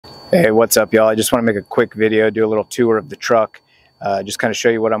Hey, what's up, y'all? I just want to make a quick video, do a little tour of the truck, just kind of show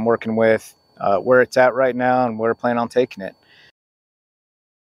you what I'm working with, where it's at right now, and where I plan on taking it.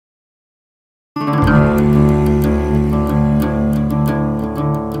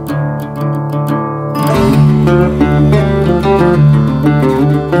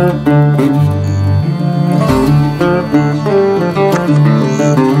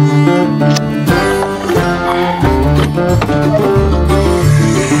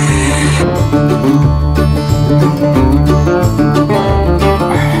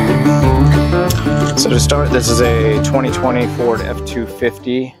 So to start, this is a 2020 Ford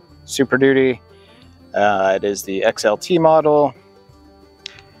F-250 Super Duty. It is the XLT model.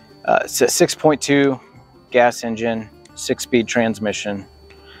 It's a 6.2 gas engine, 6-speed transmission.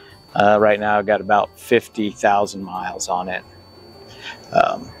 Right now I've got about 50,000 miles on it.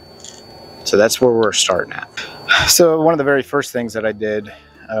 So that's where we're starting at. So one of the very first things that I did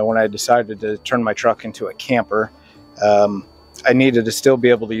when I decided to turn my truck into a camper, I needed to still be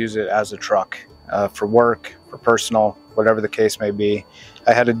able to use it as a truck. For work, for personal, whatever the case may be.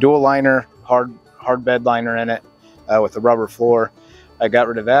 I had a dual liner, hard bed liner in it with a rubber floor. I got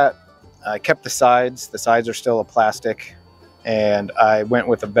rid of that. I kept the sides. The sides are still a plastic, and I went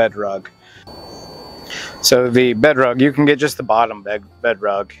with a bed rug. So the bed rug, you can get just the bottom bed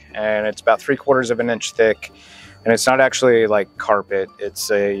rug, and it's about 3/4 of an inch thick, and it's not actually like carpet. It's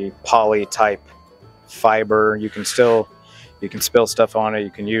a poly type fiber. You can spill stuff on it,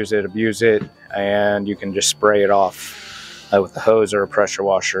 you can use it, abuse it, and you can just spray it off with a hose or a pressure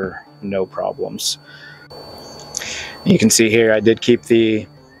washer, no problems. You can see here I did keep the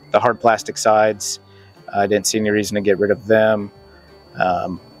hard plastic sides. I didn't see any reason to get rid of them.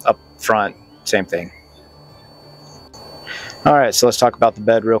 Up front, same thing. All right, so let's talk about the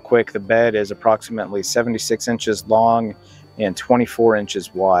bed real quick. The bed is approximately 76 inches long and 24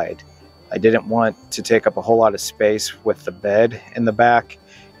 inches wide. I didn't want to take up a whole lot of space with the bed in the back,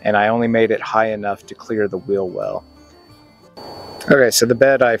 and I only made it high enough to clear the wheel well. Okay, so the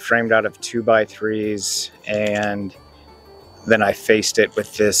bed I framed out of 2x3s, and then I faced it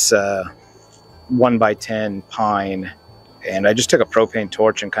with this 1x10 pine, and I just took a propane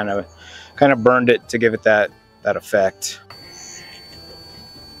torch and kind of burned it to give it that effect.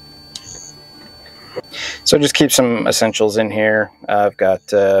 So just keep some essentials in here. I've got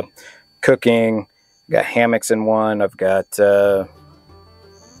cooking, got hammocks in one, I've got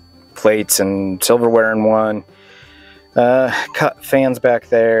plates and silverware in one, cut fans back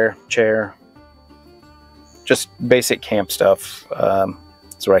there, chair, just basic camp stuff.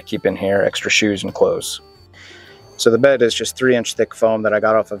 That's what I keep in here, extra shoes and clothes. So the bed is just 3-inch thick foam that I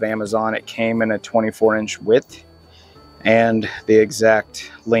got off of Amazon. It came in a 24-inch width and the exact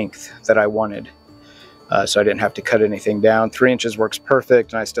length that I wanted. So I didn't have to cut anything down. 3 inches works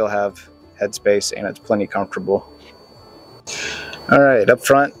perfect, and I still have headspace, and it's plenty comfortable. All right, up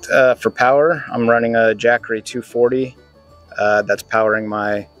front for power, I'm running a Jackery 240. That's powering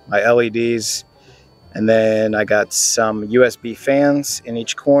my LEDs. And then I got some USB fans in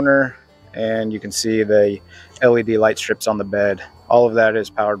each corner, and you can see the LED light strips on the bed. All of that is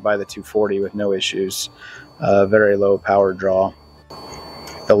powered by the 240 with no issues. Very low power draw.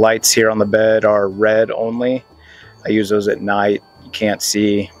 The lights here on the bed are red only. I use those at night. You can't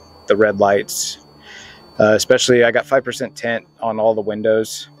see the red lights. Especially, I got 5% tint on all the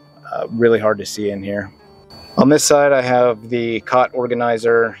windows. Really hard to see in here. On this side, I have the cot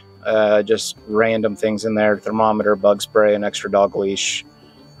organizer, just random things in there, thermometer, bug spray, an extra dog leash,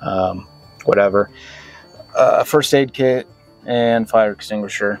 whatever. First aid kit and fire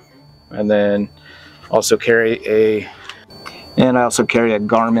extinguisher. And then also carry a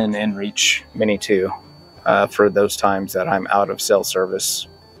Garmin InReach Mini 2 for those times that I'm out of cell service.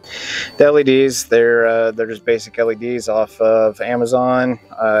 The LEDs, they're just basic LEDs off of Amazon.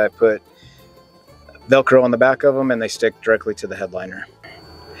 I put Velcro on the back of them, and they stick directly to the headliner.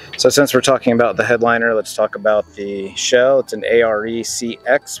 So since we're talking about the headliner, let's talk about the shell. It's an ARE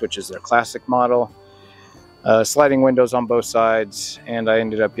CX, which is their classic model. Sliding windows on both sides, and I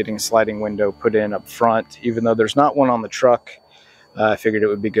ended up getting a sliding window put in up front. Even though there's not one on the truck, I figured it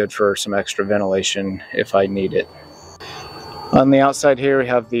would be good for some extra ventilation if I need it. On the outside here, we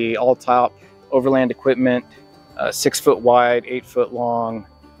have the all-top Overland Equipment, 6 foot wide, 8 foot long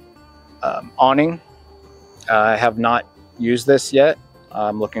awning. I have not used this yet.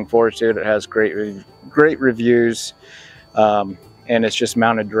 I'm looking forward to it. It has great reviews, and it's just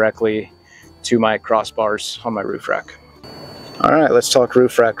mounted directly to my crossbars on my roof rack. All right, let's talk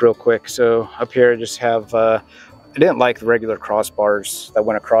roof rack real quick. So up here I just have, I didn't like the regular crossbars that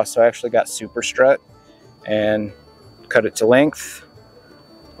went across, so I actually got Super Strut and cut it to length,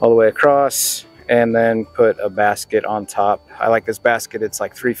 all the way across, and then put a basket on top. I like this basket. It's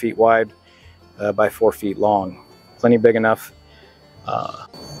like 3 feet wide by 4 feet long. Plenty big enough.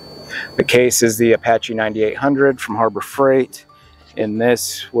 The case is the Apache 9800 from Harbor Freight. And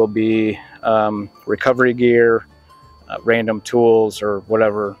this will be recovery gear, random tools, or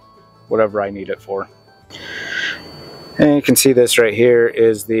whatever I need it for. And you can see this right here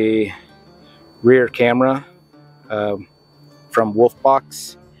is the rear camera from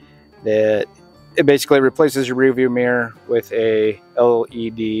Wolfbox. That it basically replaces your rear view mirror with a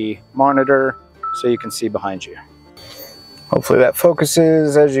LED monitor so you can see behind you. Hopefully that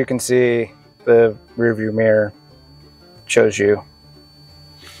focuses. As you can see, the rear view mirror shows you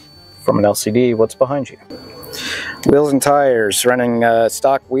from an LCD what's behind you. Wheels and tires, running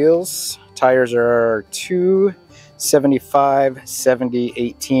stock wheels. Tires are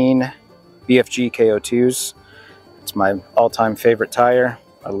 275/70/18 BFG KO2s. It's my all-time favorite tire.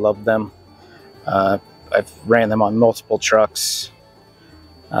 I love them. I've ran them on multiple trucks.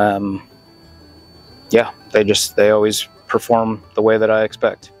 Yeah, they always perform the way that I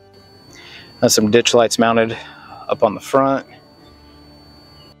expect. Some ditch lights mounted up on the front.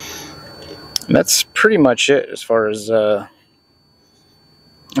 And that's pretty much it as far as the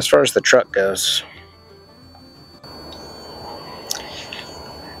truck goes.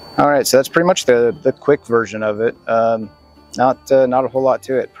 All right, so that's pretty much the quick version of it. Not a whole lot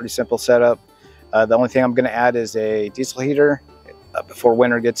to it. Pretty simple setup. The only thing I'm going to add is a diesel heater before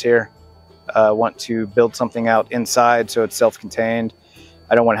winter gets here. I want to build something out inside so it's self-contained.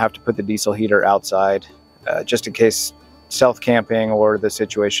 I don't want to have to put the diesel heater outside, just in case stealth camping or the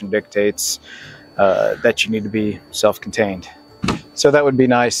situation dictates that you need to be self-contained. So that would be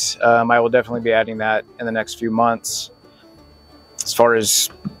nice. I will definitely be adding that in the next few months. As far as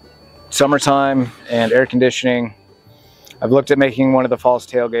summertime and air conditioning, I've looked at making one of the false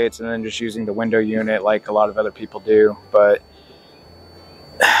tailgates and then just using the window unit like a lot of other people do, but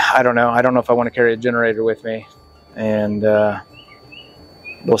I don't know. I don't know if I want to carry a generator with me, and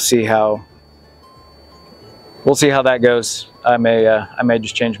we'll see how that goes. I may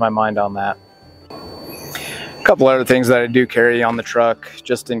just change my mind on that. A couple other things that I do carry on the truck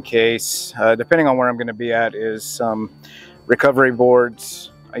just in case, depending on where I'm going to be at, is some recovery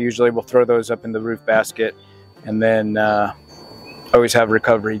boards. I usually will throw those up in the roof basket, and then I always have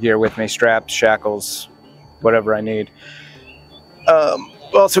recovery gear with me: straps, shackles, whatever I need.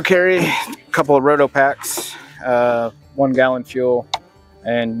 Also carry a couple of roto packs, 1 gallon fuel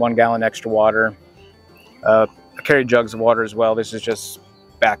and 1 gallon extra water. I carry jugs of water as well. This is just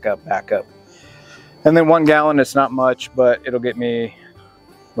backup. And then 1 gallon, it's not much, but it'll get me,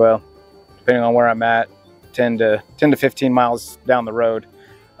 well, depending on where I'm at, 10 to 15 miles down the road.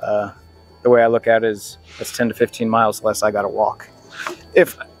 The way I look at it is that's 10 to 15 miles less I got to walk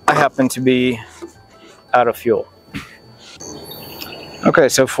if I happen to be out of fuel. Okay,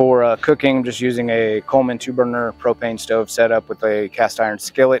 so for cooking, I'm just using a Coleman 2-burner propane stove setup with a cast iron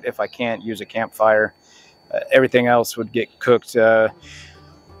skillet if I can't use a campfire. Everything else would get cooked. If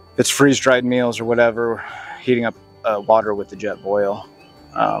it's freeze-dried meals or whatever, heating up water with the jet boil,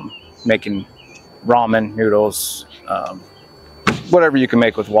 making ramen noodles, whatever you can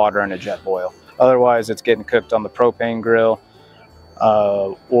make with water and a jet boil. Otherwise, it's getting cooked on the propane grill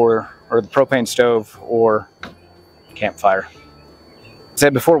or the propane stove or campfire.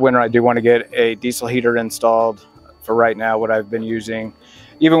 Said before winter, I do want to get a diesel heater installed. For right now, what I've been using,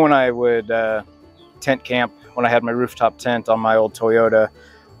 even when I would tent camp, when I had my rooftop tent on my old Toyota,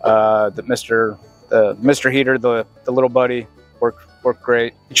 the Mr. Heater, the little buddy, worked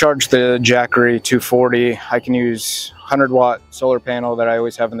great. I charged the Jackery 240. I can use 100-watt solar panel that I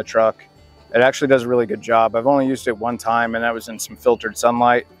always have in the truck. It actually does a really good job. I've only used it one time, and that was in some filtered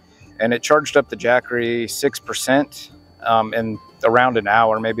sunlight, and it charged up the Jackery 6% in around an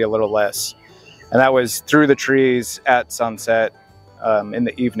hour, maybe a little less. And that was through the trees at sunset in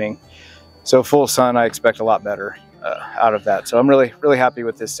the evening. So full sun, I expect a lot better out of that. So I'm really happy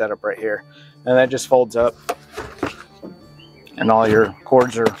with this setup right here. And that just folds up, and all your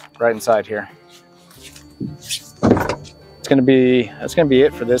cords are right inside here. That's gonna be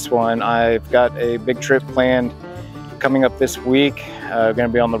it for this one. I've got a big trip planned coming up this week. Gonna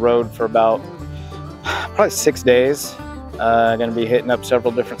be on the road for about probably 6 days. Going to be hitting up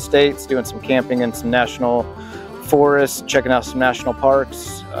several different states, doing some camping in some national forests, checking out some national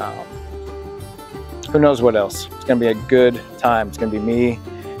parks. Who knows what else? It's going to be a good time. It's going to be me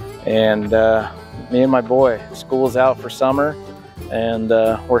and my boy. School's out for summer, and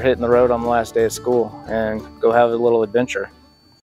we're hitting the road on the last day of school and go have a little adventure.